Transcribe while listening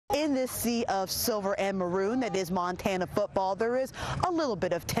In this sea of silver and maroon that is Montana football, there is a little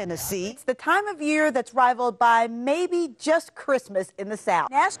bit of Tennessee. It's the time of year that's rivaled by maybe just Christmas in the South.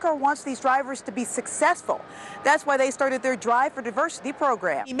 NASCAR wants these drivers to be successful. That's why they started their Drive for Diversity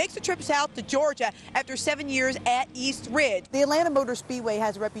program. He makes the trip south to Georgia after 7 years at East Ridge. The Atlanta Motor Speedway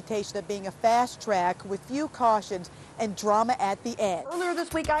has a reputation of being a fast track with few cautions and drama at the end. Earlier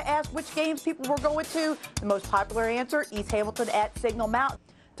this week, I asked which games people were going to. The most popular answer, East Hamilton at Signal Mountain.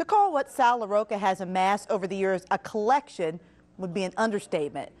 To call what Sal LaRocca has amassed over the years a collection would be an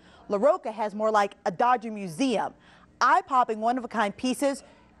understatement. LaRocca has more like a Dodger museum, eye-popping, one-of-a-kind pieces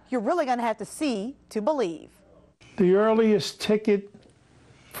you're really going to have to see to believe. The earliest ticket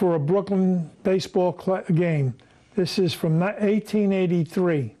for a Brooklyn baseball game, this is from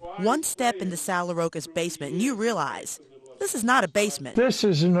 1883. One step into Sal LaRocca's basement and you realize this is not a basement. This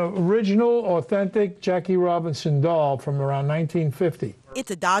is an original, authentic Jackie Robinson doll from around 1950.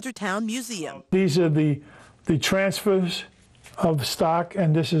 It's a Dodgertown museum. These are the transfers of stock,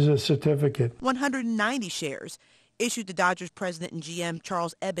 and this is a certificate. 190 shares, issued to Dodgers president and GM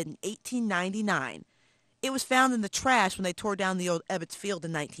Charles Ebbett in 1899. It was found in the trash when they tore down the old Ebbett's Field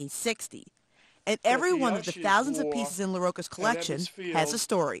in 1960. And every one of the thousands of pieces in LaRocca's collection has a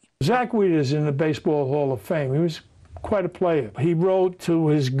story. Zach Wheater's in the Baseball Hall of Fame. He was quite a player. He wrote to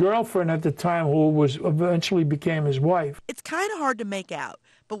his girlfriend at the time, who was eventually became his wife. It's kind of hard to make out,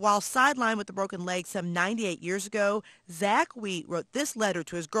 but while sidelined with a broken leg some 98 years ago, Zach Wheat wrote this letter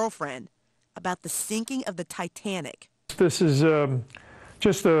to his girlfriend about the sinking of the Titanic. This is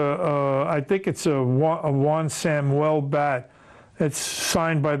just I think it's a Juan Samuel bat. It's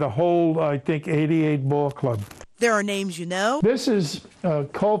signed by the whole, I think, 88 ball club. There are names you know. This is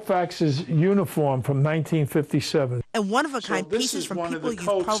Colfax's uniform from 1957. And one-of-a-kind pieces from people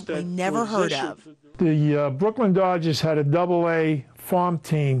you've probably never heard of. The Brooklyn Dodgers had a Double-A farm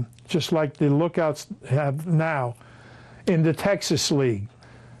team, just like the Lookouts have now, in the Texas League.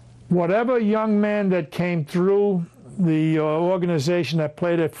 Whatever young man that came through the organization that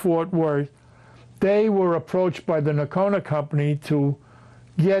played at Fort Worth, they were approached by the Nakona Company to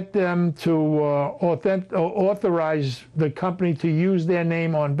get them to authorize the company to use their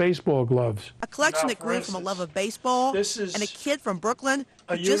name on baseball gloves. A collection that grew from a love of baseball and a kid from Brooklyn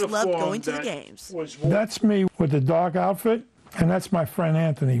who just loved going to the games. That's me with the dark outfit, and that's my friend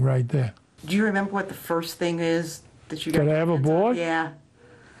Anthony right there. Do you remember what the first thing is that you got? Did I have a board? Yeah.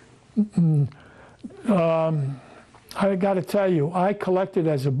 I got to tell you, I collected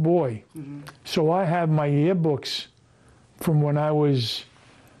as a boy. So I have my yearbooks from when I was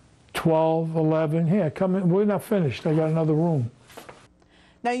 12, 11. Here, come in. We're not finished. I got another room.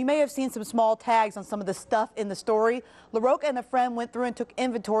 Now, you may have seen some small tags on some of the stuff in the story. LaRocca and a friend went through and took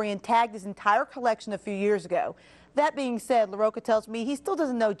inventory and tagged his entire collection a few years ago. That being said, LaRocca tells me he still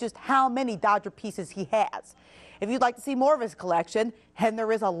doesn't know just how many Dodger pieces he has. If you'd like to see more of his collection, and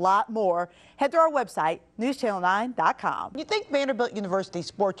there is a lot more, head to our website, newschannel9.com. You think Vanderbilt University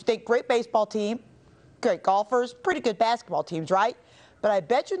sports, you think great baseball team, great golfers, pretty good basketball teams, right? But I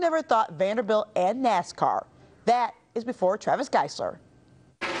bet you never thought Vanderbilt and NASCAR. That is before Travis Geisler.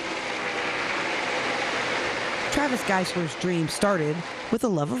 Travis Geisler's dream started with a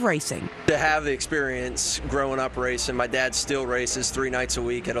love of racing. To have the experience growing up racing, my dad still races 3 nights a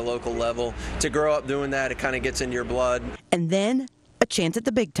week at a local level. To grow up doing that, it kind of gets in your blood. And then a chance at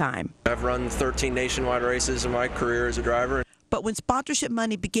the big time. I've run 13 nationwide races in my career as a driver. But when sponsorship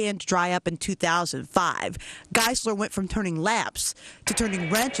money began to dry up in 2005, Geisler went from turning laps to turning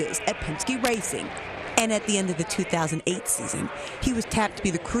wrenches at Penske Racing. And at the end of the 2008 season, he was tapped to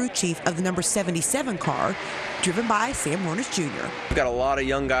be the crew chief of the number 77 car, driven by Sam Hornish Jr. We've got a lot of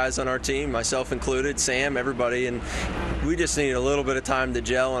young guys on our team, myself included, Sam, everybody, and we just need a little bit of time to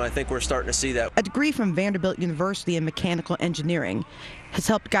gel, and I think we're starting to see that. A degree from Vanderbilt University in mechanical engineering has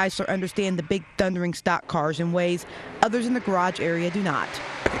helped Geisler understand the big thundering stock cars in ways others in the garage area do not.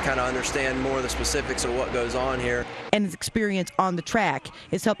 I can kind of understand more of the specifics of what goes on here. And his experience on the track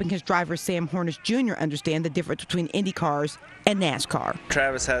is helping his driver Sam Hornish Jr. understand the difference between Indy cars and NASCAR.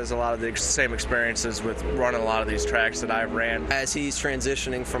 Travis has a lot of the same experiences with running a lot of these tracks that I've ran. As he's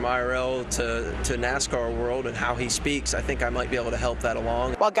transitioning from IRL to NASCAR world and how he speaks, I think I might be able to help that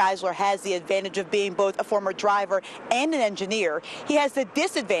along. While Geisler has the advantage of being both a former driver and an engineer, he has the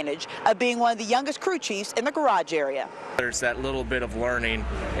disadvantage of being one of the youngest crew chiefs in the garage area. There's that little bit of learning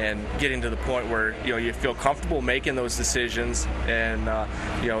and getting to the point where you feel comfortable making those decisions, and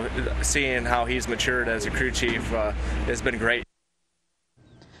seeing how he's matured as a crew chief has been great.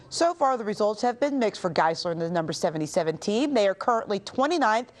 So far, the results have been mixed for Geisler and the number 77 team. They are currently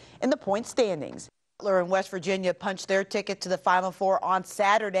 29th in the point standings. Butler in West Virginia punched their ticket to the Final Four on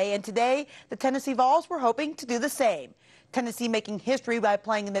Saturday, and today the Tennessee Vols were hoping to do the same. Tennessee making history by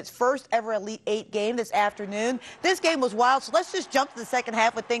playing in its first ever Elite Eight game this afternoon. This game was wild, so let's just jump to the second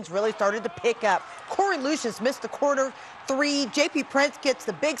half when things really started to pick up. Corey Lucius missed the quarter three. J.P. Prince gets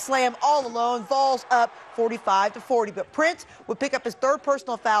the big slam all alone. Vols up 45-40, but Prince would pick up his third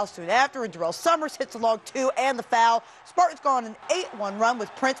personal foul soon after, and Jarrell Summers hits a long two and the foul. Spartans go on an 8-1 run with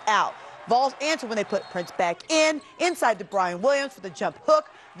Prince out. Vols answer when they put Prince back inside to Brian Williams for the jump hook.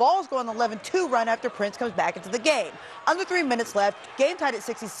 Vols go on an 11-2 run after Prince comes back into the game. Under 3 minutes left, game tied at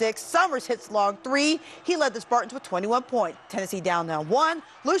 66. Summers hits the long three. He led the Spartans with 21 points. Tennessee down now 1.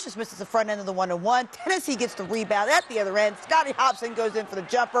 Lucius misses the front end of the 1-1. Tennessee gets the rebound at the other end. Scotty Hobson goes in for the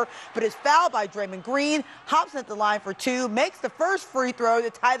jumper, but is fouled by Draymond Green. Hobson at the line for 2, makes the first free throw to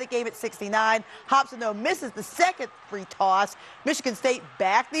tie the game at 69. Hobson, though, misses the second free toss. Michigan State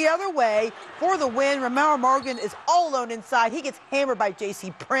back the other way for the win. Romero Morgan is all alone inside. He gets hammered by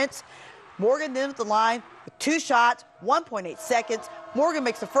J.C. Prince. Morgan then at the line with 2 shots, 1.8 seconds. Morgan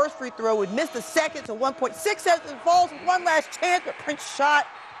makes the first free throw, would miss the second, so 1.6 seconds, falls with one last chance, but Prince's shot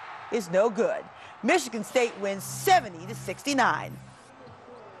is no good. Michigan State wins 70-69.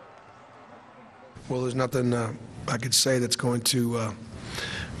 Well, there's nothing I could say that's going to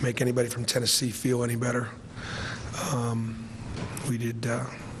make anybody from Tennessee feel any better.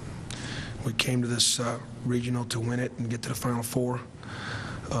 We came to this regional to win it and get to the Final Four.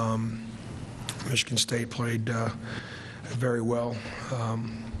 Michigan State played very well,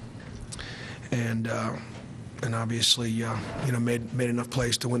 and obviously, made enough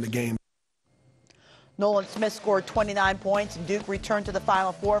plays to win the game. Nolan Smith scored 29 points, and Duke returned to the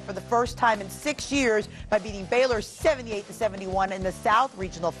Final Four for the first time in 6 years by beating Baylor 78-71 in the South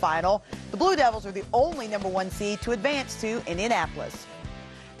Regional Final. The Blue Devils are the only #1 seed to advance to Indianapolis.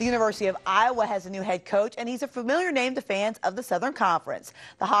 The University of Iowa has a new head coach, and he's a familiar name to fans of the Southern Conference.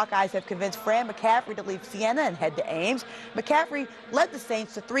 The Hawkeyes have convinced Fran McCaffrey to leave Siena and head to Ames. McCaffrey led the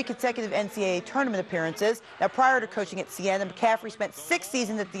Saints to 3 consecutive NCAA tournament appearances. Now, prior to coaching at Siena, McCaffrey spent 6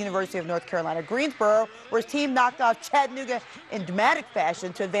 seasons at the University of North Carolina, Greensboro, where his team knocked off Chattanooga in dramatic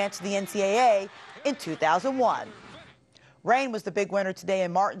fashion to advance to the NCAA in 2001. Rain was the big winner today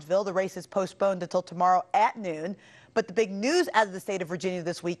in Martinsville. The race is postponed until tomorrow at noon. But the big news out of the state of Virginia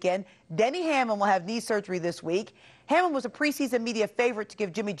this weekend, Denny Hamlin will have knee surgery this week. Hamlin was a preseason media favorite to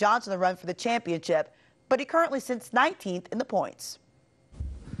give Jimmy Johnson a run for the championship, but he currently sits 19th in the points.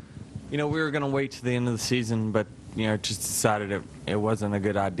 We were going to wait to the end of the season, but, just decided it wasn't a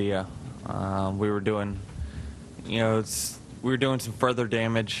good idea. We were doing some further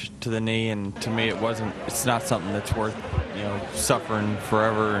damage to the knee, and to me it's not something that's worth, suffering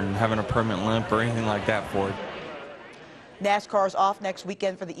forever and having a permanent limp or anything like that for it. NASCAR is off next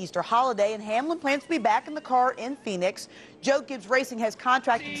weekend for the Easter holiday, and Hamlin plans to be back in the car in Phoenix. Joe Gibbs Racing has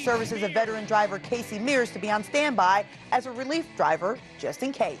contracted the services of veteran driver Casey Mears to be on standby as a relief driver just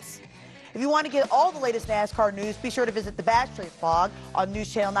in case. If you want to get all the latest NASCAR news, be sure to visit the Back Straight blog on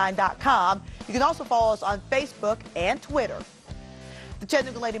newschannel9.com. You can also follow us on Facebook and Twitter. The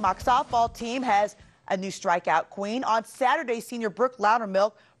Chattanooga Lady Mock softball team has a new strikeout queen. On Saturday, senior Brooke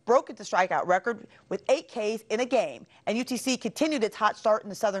Loudermilk broke its strikeout record with 8 Ks in a game, and UTC continued its hot start in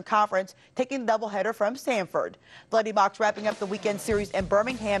the Southern Conference, taking the doubleheader from Sanford. The Lady Mocs wrapping up the weekend series in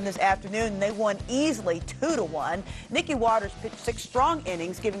Birmingham this afternoon, and they won easily 2-1. Nikki Waters pitched 6 strong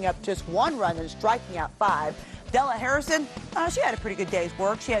innings, giving up just 1 run and striking out 5. Della Harrison, she had a pretty good day's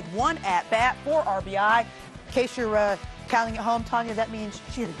work. She had 1 at-bat, 4 RBI. In case you're counting at home, Tanya, that means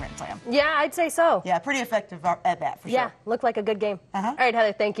she had a grand slam. Yeah, I'd say so. Yeah, pretty effective at-bat for sure. Yeah, looked like a good game. All right,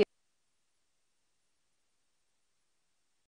 Heather, thank you.